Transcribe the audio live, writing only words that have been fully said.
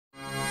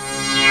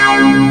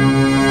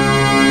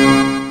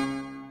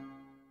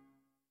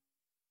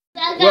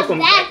welcome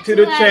back to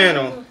the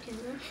channel.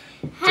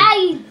 How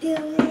you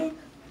doing?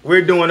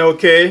 We're doing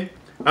okay.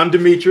 I'm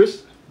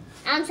Demetrius.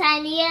 I'm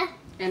Tania.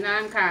 And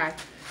I'm Kai.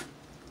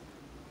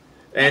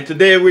 And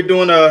today we're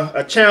doing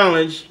a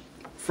challenge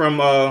from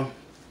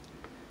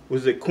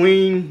was it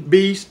Queen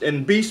Beast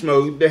and Beast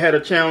Mode? They had a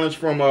challenge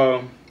from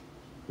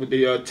with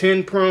the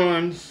 10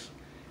 prawns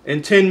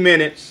in 10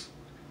 minutes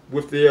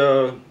with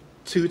the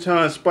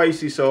 2-ton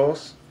spicy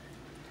sauce.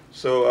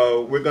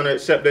 So we're gonna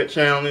accept that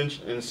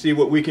challenge and see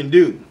what we can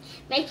do.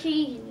 Make sure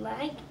you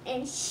like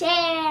and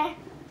share.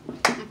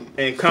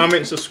 And comment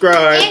and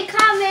subscribe. And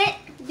comment.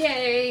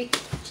 Yay.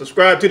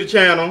 Subscribe to the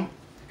channel.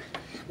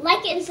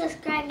 Like and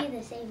subscribe do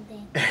the same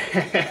thing.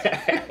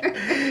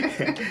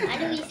 Why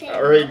do we say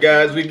All right,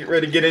 guys, we get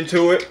ready to get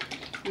into it.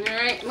 All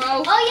right, Mo.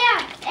 Oh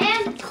yeah,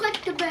 and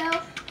click the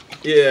bell.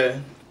 Yeah.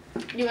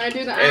 You want to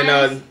do the And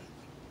honors?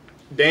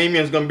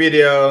 Damien's gonna be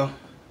the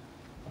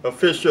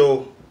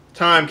official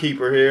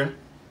timekeeper here.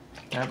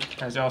 Yep,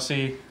 as y'all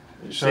see,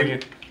 show you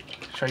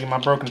my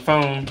broken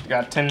phone.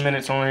 Got 10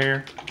 minutes on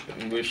here.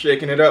 And we're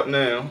shaking it up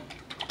now.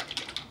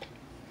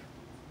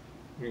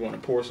 You want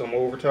to pour some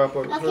over top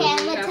of it Okay, first?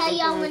 I'm gonna tell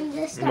y'all when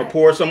to I'm start. gonna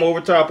pour some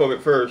over top of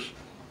it first.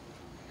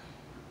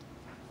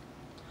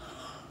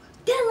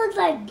 That looks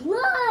like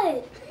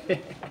blood.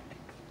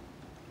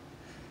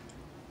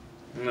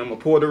 And I'm gonna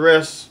pour the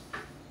rest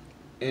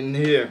in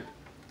here.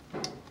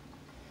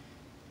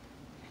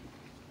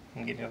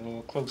 I'm getting a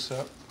little close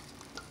up.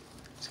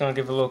 Just gonna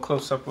give a little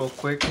close up real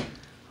quick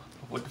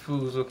of what the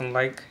food's looking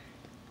like.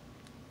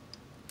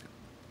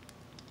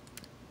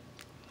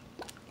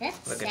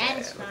 That's Look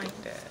satisfying.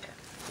 at that. Look at that.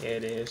 Yeah,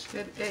 it is.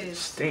 It is.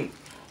 Stink.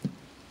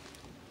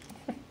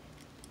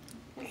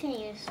 I can't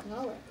even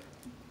smell it.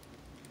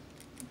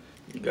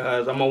 You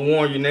guys, I'm gonna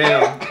warn you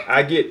now.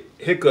 I get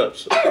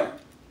hiccups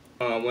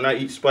when I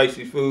eat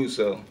spicy food,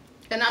 so.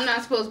 And I'm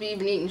not supposed to be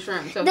even eating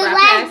shrimp. So The if I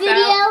last pass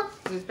out,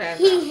 video, just pass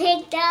he out.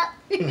 hicked up.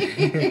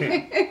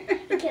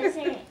 Because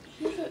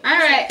All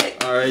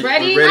right. All right,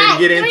 Ready? we're ready to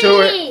get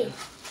into it.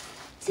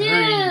 3,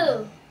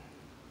 2,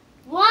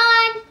 1,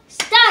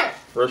 start.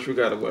 First, we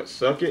gotta what?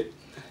 Suck it.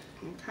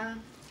 Okay.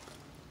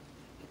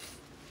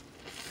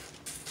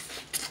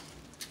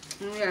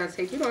 We gotta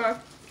take it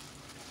off.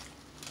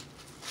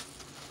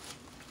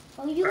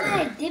 Oh, you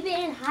gotta dip it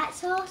in hot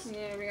sauce?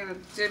 Yeah, we gotta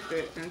dip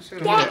it into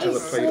the That hot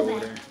is sauce. so over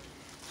bad. there.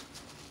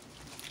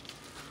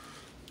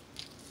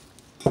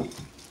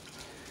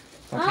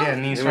 Okay,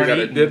 and then you Then we start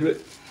gotta eating. dip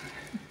it.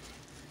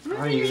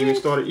 I ain't even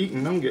started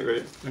eating. I'm getting ready.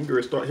 I'm getting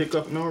ready to start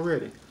hiccuping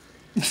already.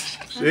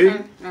 See?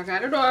 Okay, I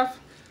got it off.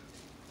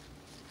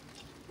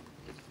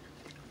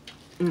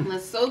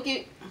 Let's soak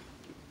it.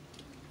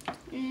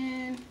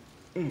 And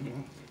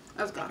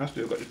let's go. I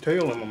still got the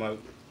tail in my mouth.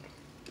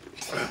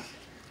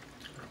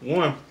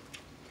 1.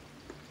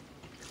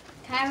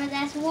 Kyra,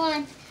 that's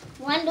 1.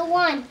 1 to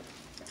 1.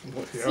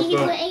 See, you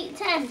put 8,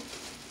 10.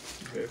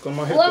 Here come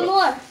my 4 hiccup.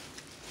 more.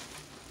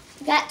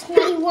 Got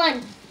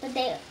 21, but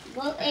they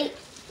both ate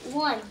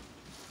 1.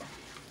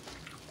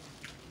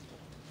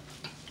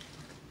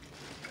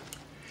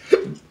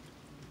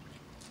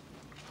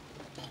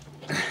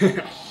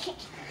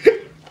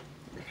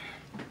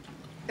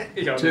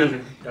 Y'all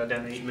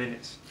done in 8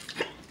 minutes.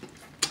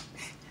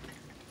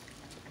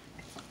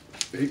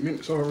 8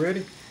 minutes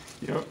already?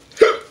 Yep.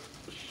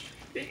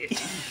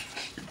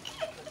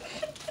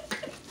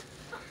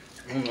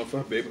 I don't know if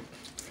I'll be able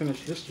to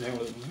finish this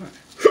challenge or not.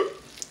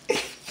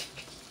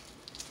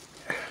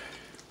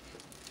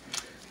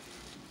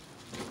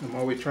 I'm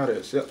always trying to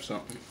accept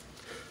something.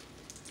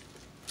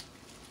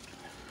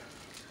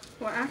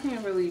 Well, I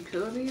can't really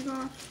peel these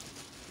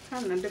off.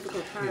 I'm having a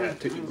difficult time. Yeah,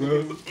 take the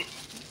gloves.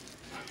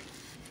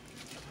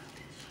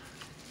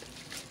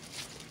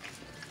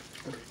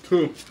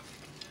 Two.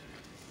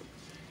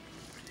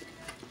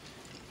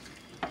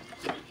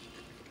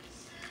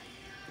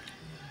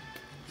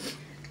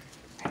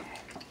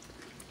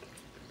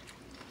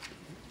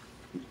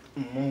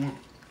 More.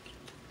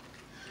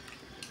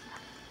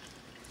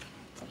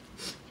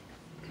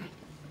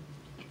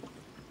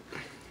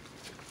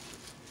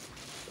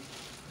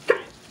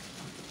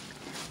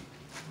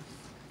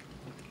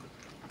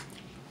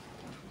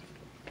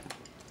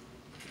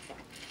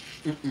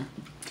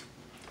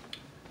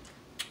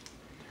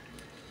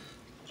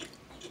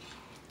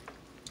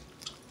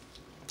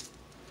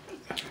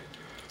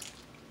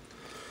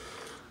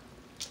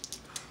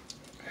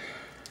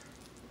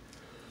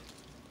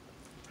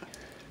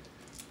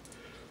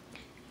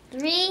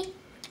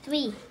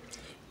 Three.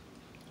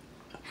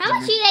 How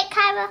much you ate,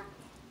 Kyra?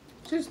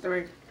 Just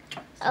 3.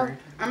 Oh,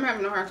 I'm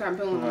having a hard time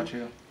What peeling about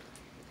them.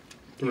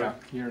 you? Yeah,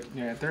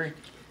 you're at 3.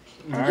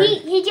 All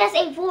right. he just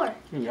ate 4.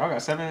 Y'all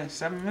got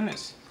 7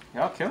 minutes.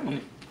 Y'all killing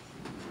it.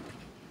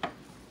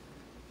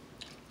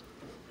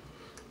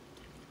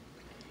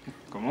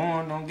 Come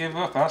on, don't give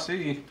up. I'll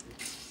see you.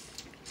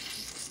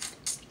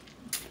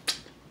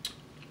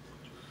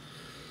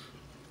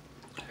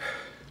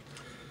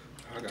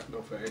 I gotta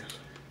go fast.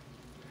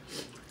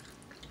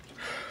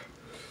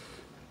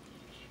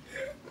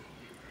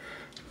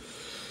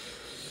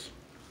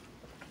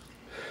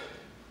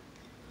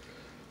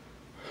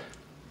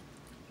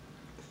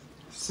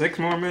 6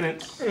 more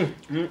minutes.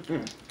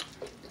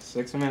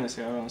 6 minutes,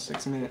 y'all.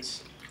 6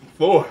 minutes.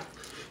 4.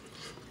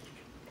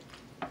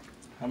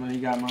 How many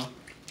you got, Mom?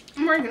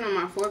 I'm working on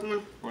my fourth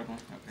one. Fourth one.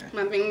 Okay.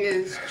 My thing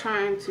is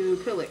trying to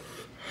peel it.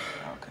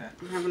 Okay.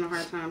 I'm having a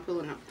hard time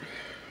pulling it.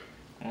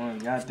 Well,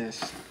 you got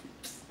this.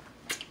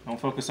 Don't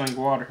focus on your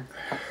water.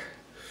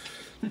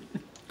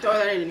 Throw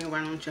that in there,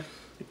 why don't you?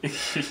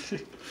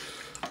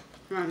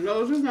 My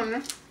nose is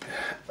running.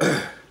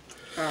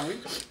 Sorry.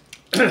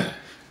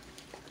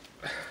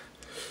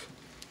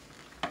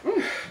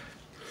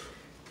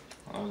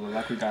 Oh, look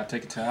like we gotta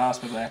take it to the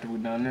hospital after we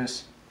done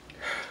this.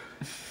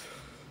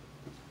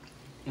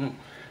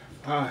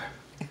 5.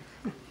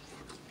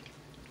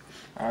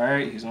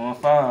 Alright, he's on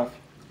 5.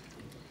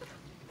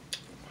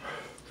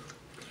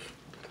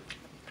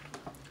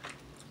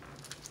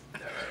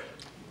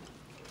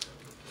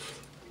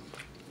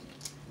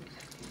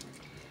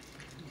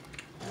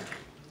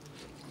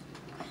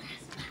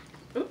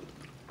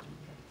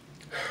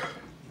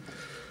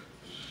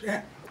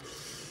 Shit.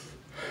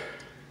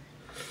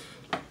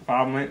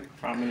 5 minutes.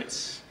 5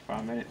 minutes.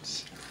 5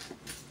 minutes.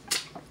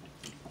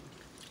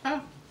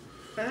 Oh.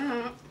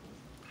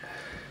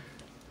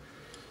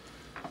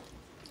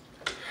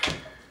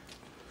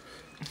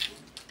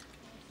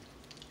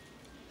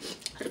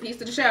 Cut a piece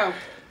to the shell.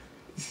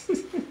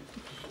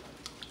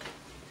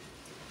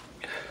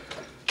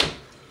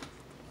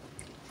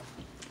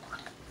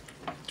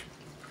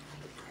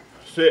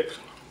 6.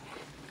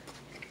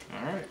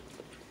 Alright.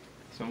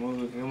 So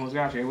we almost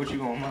got you. What you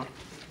going, Mom?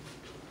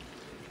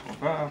 On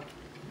 5.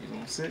 He's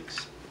on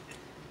 6.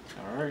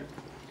 Alright.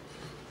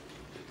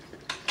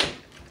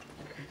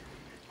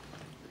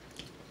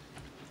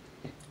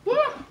 Woo!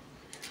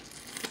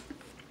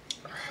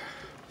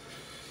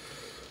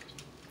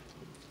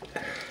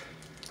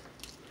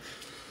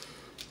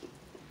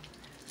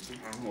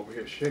 I'm over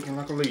here shaking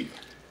like a leaf.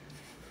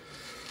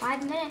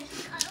 5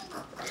 minutes.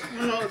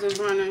 My nose is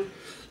running.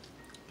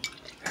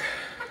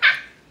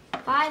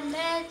 5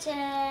 minutes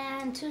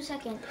and 2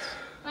 seconds.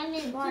 1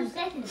 minute, 2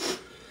 seconds.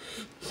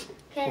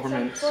 Okay, 4 so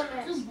minutes. 4 2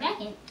 minutes.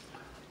 seconds.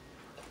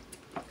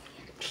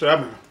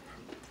 7.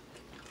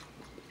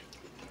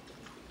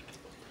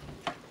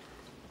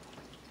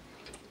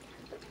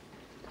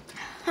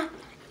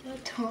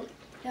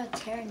 You're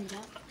tearing it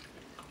up.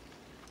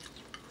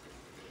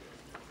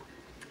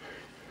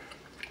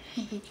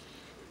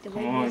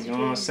 Come on, you're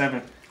on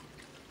 7.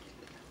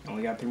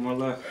 Only got 3 more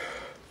left.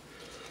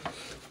 I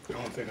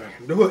don't think I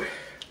can do it.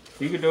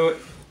 You can do it.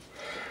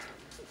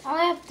 I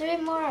only have 3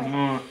 more. Come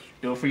on.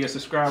 Do it for your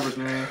subscribers,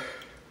 man.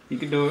 You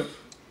can do it.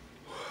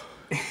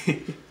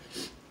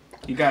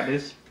 You got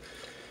this.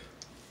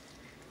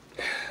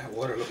 That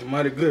water looking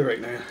mighty good right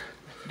now.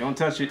 Don't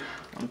touch it.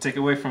 I'm gonna take it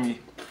away from you.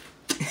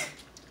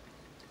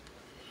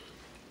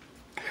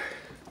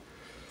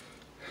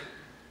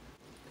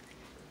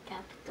 Yeah,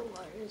 but the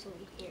water is over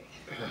here.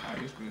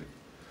 Alright, it's good.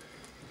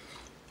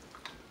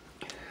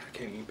 I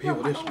can't even peel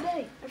this. I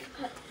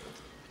forgot.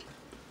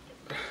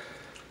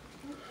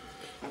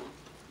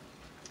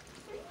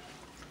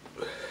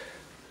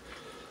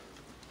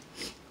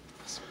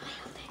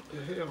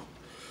 What the hell?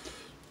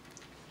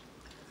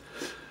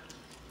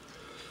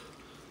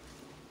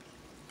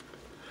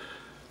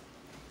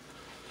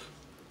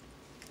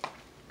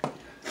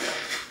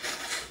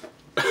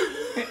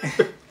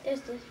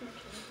 There's this much.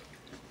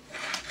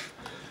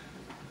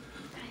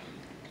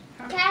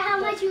 Dad, how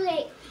much you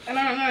ate? And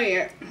I don't know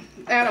yet.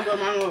 I gotta blow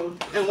my nose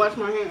and wash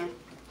my hands.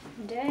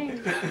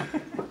 Dang.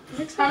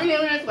 How many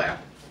minutes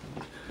left?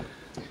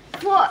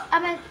 4. I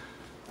mean,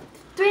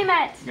 3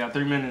 minutes. You got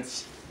 3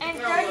 minutes. And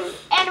 30.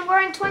 And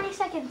we're in 20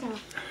 seconds now.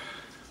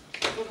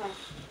 Okay.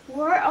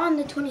 We're on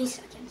the 20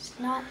 seconds,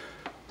 not.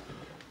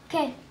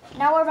 Okay,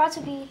 now we're about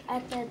to be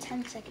at the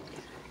 10 seconds.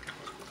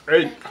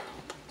 8.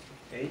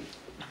 8.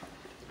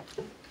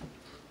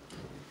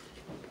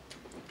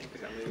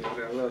 How many you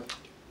got left?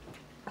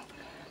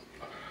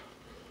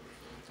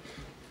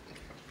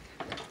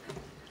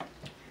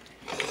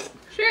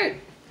 Shit.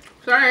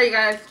 Sorry,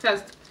 guys.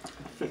 Just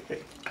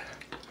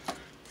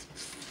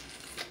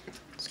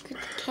Scoot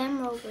the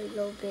camera over a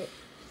little bit.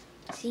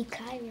 See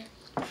Kyra.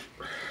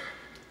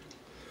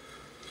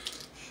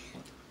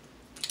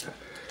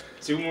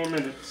 2 more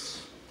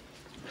minutes.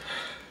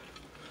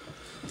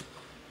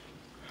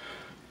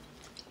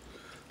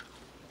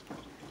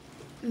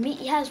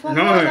 Meat has 1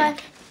 9. more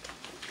left.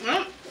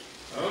 oh.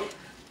 Oh,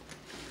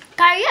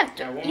 Kyra, you have,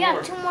 Got one you more.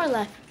 have 2 more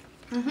left.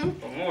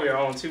 one more,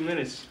 y'all, in 2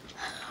 minutes.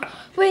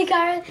 Wait,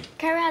 Kyra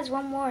has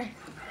 1 more.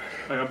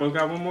 Oh, y'all both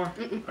got 1 more?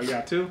 Oh, you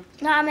got 2?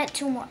 No, I meant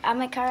 2 more. I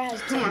meant Kyra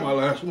has 2 My more.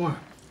 last one.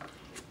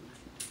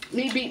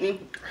 Me beat me.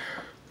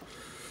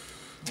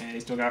 Yeah, you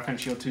still got to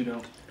finish your 2,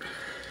 though.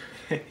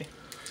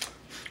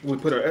 We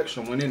put an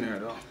extra one in there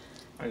though.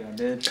 Oh, y'all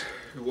did?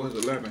 It was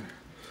 11.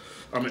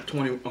 I'm at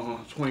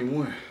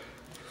 21.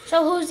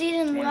 So who's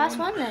eating the last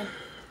one then?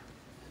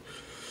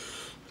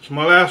 It's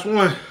my last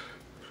one.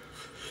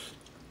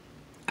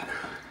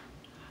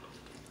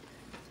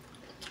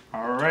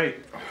 All right.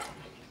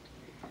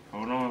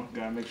 Hold on.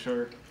 Gotta make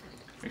sure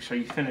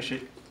you finish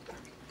it.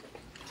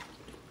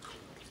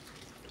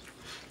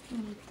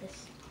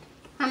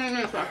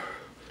 many minutes left?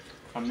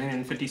 A minute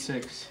and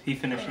 56. He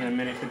finished in a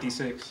minute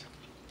 56.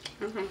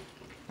 Okay.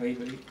 Wait.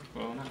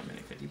 Well, not a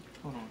minute 50.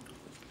 Hold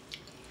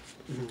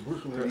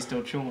on. He's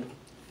still chewing.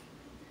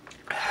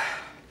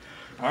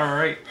 All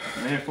right.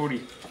 Minute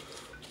 40.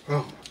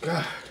 Oh,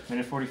 God.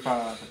 Minute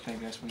 45. I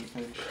think that's when he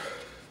finished.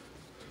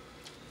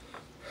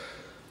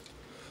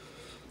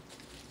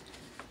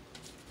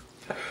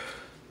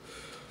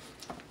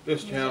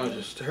 This challenge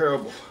is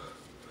terrible.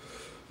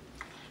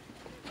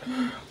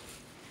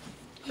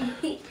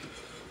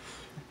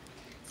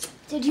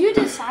 Did you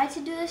decide to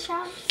do this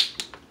challenge?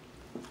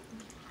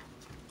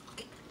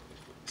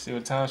 See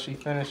what time she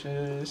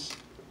finishes.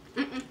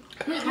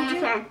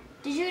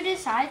 Did you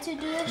decide to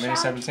do this Minute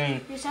challenge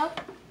 17. yourself?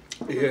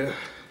 Yeah.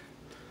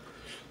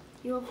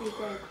 You will be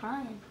good at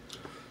crying.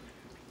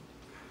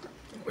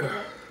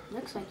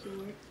 Looks like you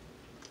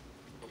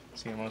were.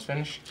 See, almost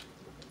finished.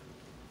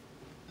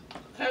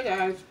 Hey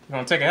guys. You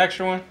gonna take an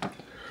extra one?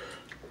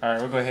 All right,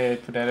 we'll go ahead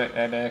and put that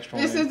add the extra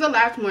one. This in. is the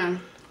last one.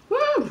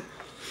 Woo!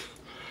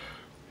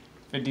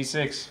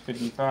 56,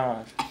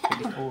 55,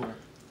 54.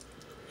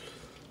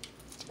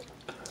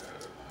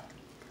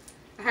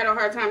 I had a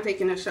hard time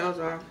taking the shells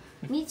off.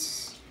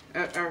 Meat's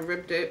I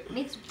ripped it.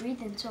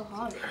 breathing so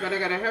hard. But I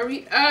gotta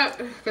hurry up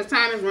because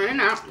time is running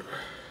out.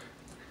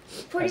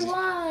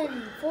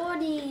 41,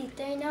 40,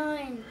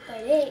 39,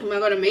 38. Am I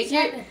gonna make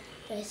it?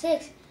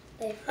 36,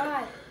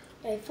 35,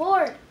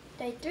 34,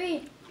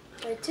 33,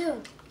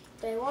 32,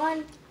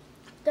 31,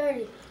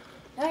 30,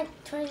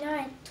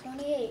 29,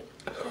 28,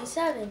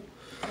 27,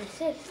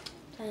 26,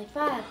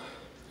 25,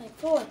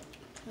 24,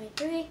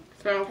 23,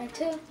 So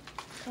 22,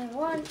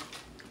 21,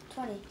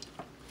 20,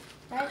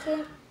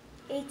 19,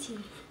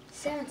 18,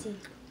 17,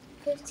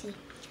 15,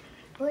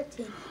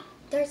 14,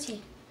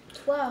 13,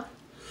 12,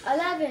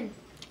 11,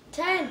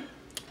 10,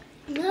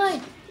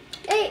 9,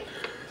 8,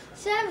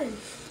 7,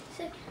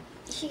 6.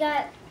 She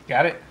got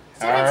Got it?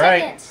 7 All right.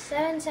 seconds.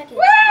 7 seconds.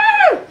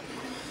 woo!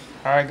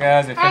 All right,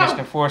 guys, they finished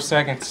in 4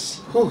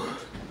 seconds. No,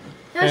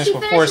 Finished she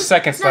with finished 4 with-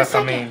 seconds no, left, I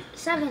second. mean.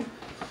 7.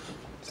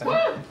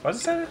 7? Was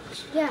it 7?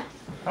 Yeah.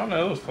 I don't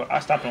know. It was 4. I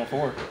stopped on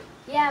 4.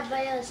 Yeah, but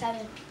it was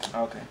 7.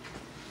 Okay.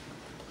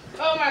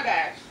 Oh my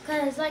gosh.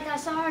 Because, like, I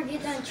saw her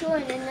get done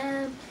chewing, and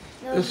then...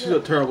 This is a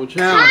terrible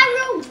challenge.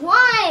 Tyra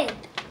won!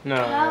 No,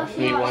 No, she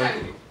me won.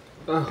 one.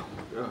 Oh,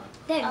 God.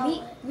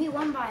 Then me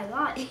won by a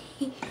lot.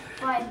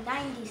 By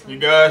 90 something. You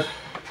guys,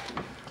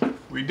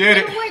 we did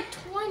it. We were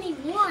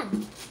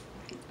 21.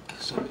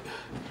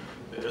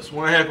 It's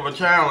one heck of a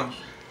challenge.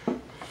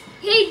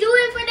 He do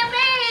it for the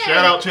man!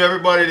 Shout out to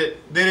everybody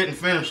that did it and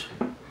finished.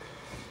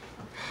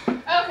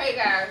 Okay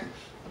guys.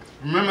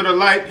 Remember to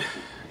like,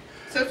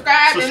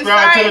 Subscribe and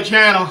subscribe to sorry. the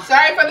channel.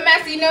 Sorry for the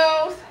messy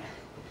news.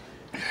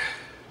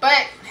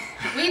 But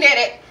we did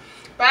it.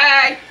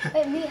 Bye.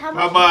 Wait, me, how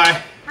much,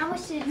 Bye-bye. how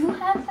much did you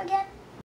have again?